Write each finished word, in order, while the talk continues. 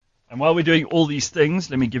And while we're doing all these things,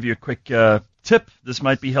 let me give you a quick tip. This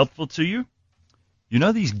might be helpful to you. You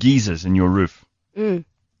know these geysers in your roof? Men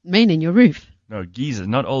in your roof? No, geysers,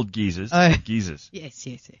 not old geysers. Oh. Geysers. Yes.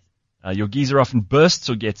 Your geyser often bursts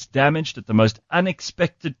or gets damaged at the most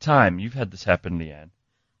unexpected time. You've had this happen, Leanne.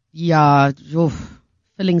 Yeah,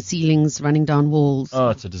 filling ceilings, running down walls. Oh,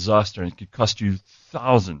 it's a disaster, and it could cost you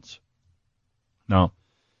thousands. Now,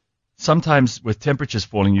 sometimes with temperatures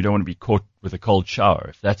falling, you don't want to be caught with a cold shower.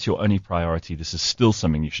 If that's your only priority, this is still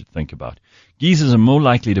something you should think about. Geysers are more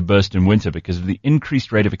likely to burst in winter because of the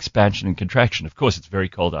increased rate of expansion and contraction. Of course, it's very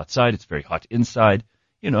cold outside. It's very hot inside.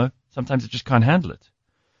 Sometimes it just can't handle it.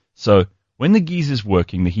 So when the geyser is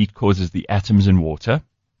working, the heat causes the atoms in water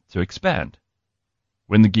to expand.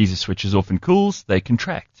 When the geyser switches off and cools, they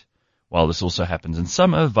contract. While this also happens in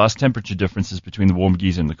summer, vast temperature differences between the warm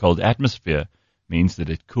geyser and the cold atmosphere means that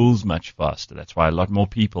it cools much faster. That's why a lot more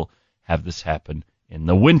people have this happen in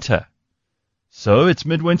the winter. So it's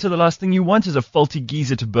midwinter. The last thing you want is a faulty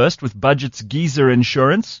geyser to burst. With Budget's geyser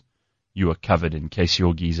insurance, you are covered in case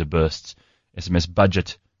your geyser bursts. SMS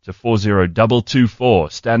Budget to 40224.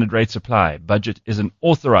 Standard rates apply. Budget is an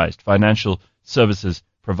authorized financial services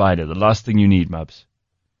provider. The last thing you need, Mubs.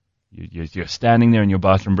 You're standing there in your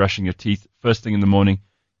bathroom brushing your teeth first thing in the morning.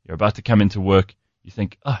 You're about to come into work. You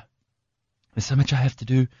think, there's so much I have to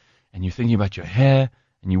do. And you're thinking about your hair,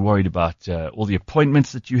 and you're worried about all the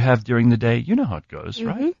appointments that you have during the day. You know how it goes,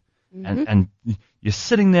 right? Mm-hmm. And you're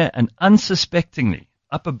sitting there, and unsuspectingly,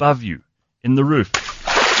 up above you, in the roof,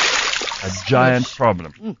 a giant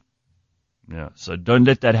problem. Yeah, so don't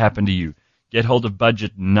let that happen to you. Get hold of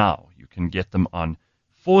Budget now. You can get them on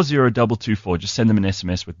 40224. Just send them an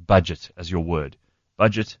SMS with Budget as your word.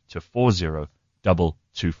 Budget to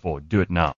 40224. Do it now.